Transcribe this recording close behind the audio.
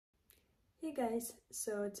Hey guys,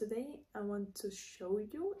 so today I want to show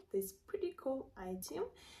you this pretty cool item.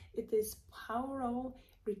 It is Powerol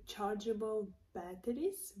rechargeable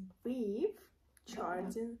batteries with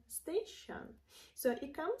charging station. So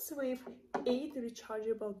it comes with 8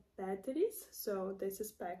 rechargeable batteries. So this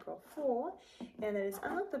is pack of 4, and there is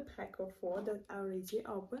another pack of 4 that I already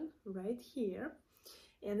opened right here.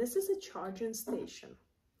 And this is a charging station.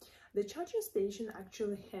 The charging station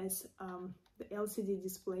actually has the LCD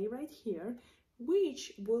display right here,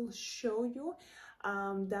 which will show you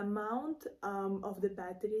the amount of the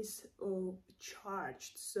batteries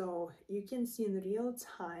charged. So you can see in real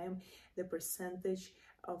time the percentage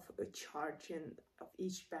of charging of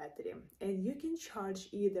each battery. And you can charge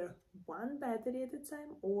either one battery at a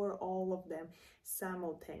time or all of them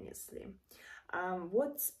simultaneously.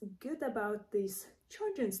 What's good about this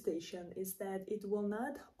charging station is that it will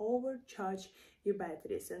not overcharge your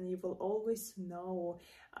batteries, and you will always know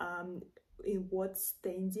in what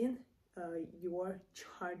standing your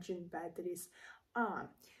charging batteries are.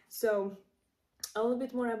 So a little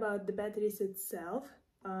bit more about the batteries itself.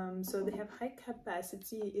 So they have high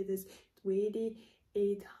capacity. It is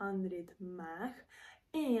 2800 mAh,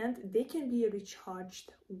 and they can be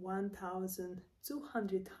recharged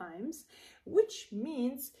 1200 times, which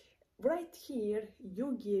means right here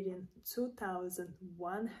you're getting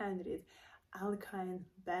 2100 alkaline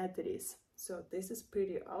batteries. So this is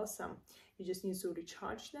pretty awesome. You just need to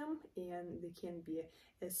recharge them, and they can be,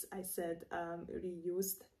 as I said,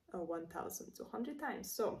 reused 1200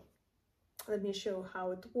 times. So let me show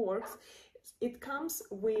how it works. It comes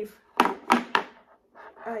with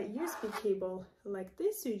a USB cable like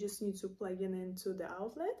this, so you just need to plug it into the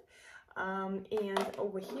outlet, and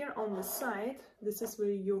over here on the side, this is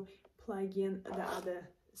where you plug in the other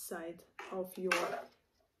side of your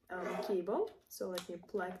cable. So let me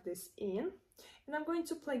plug this in, and I'm going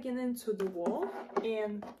to plug it into the wall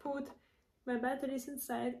and put my batteries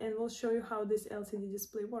inside, and we'll show you how this LCD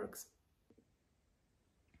display works.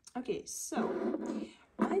 Okay, so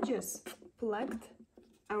I just plugged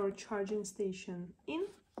our charging station in.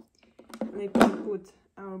 Let me put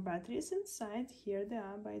our batteries inside. Here they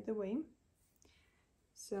are, by the way.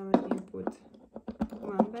 So let me put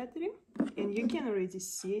one battery, and you can already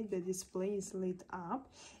see the display is lit up,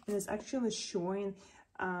 and it's actually showing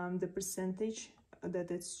the percentage that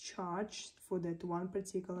it's charged for that one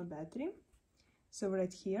particular battery. So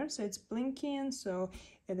right here, so it's blinking, so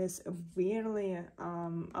it is barely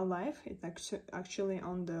alive. It's actually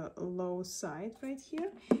on the low side right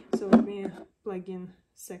here. So let me plug in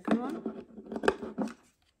second one.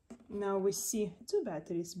 Now we see 2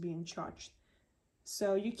 batteries being charged.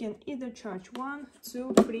 So you can either charge 1,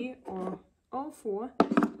 2, 3, or all 4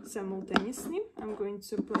 simultaneously. I'm going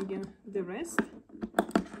to plug in the rest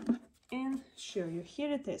and show you.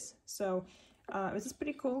 Here it is. So this is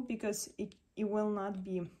pretty cool because it will not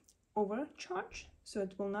be overcharged, so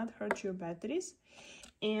it will not hurt your batteries.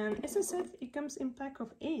 And as I said, it comes in pack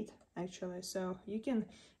of 8 actually, so you can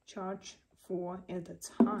charge 4 at a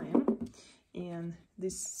time. And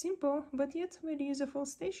this simple but yet very useful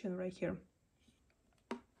station right here.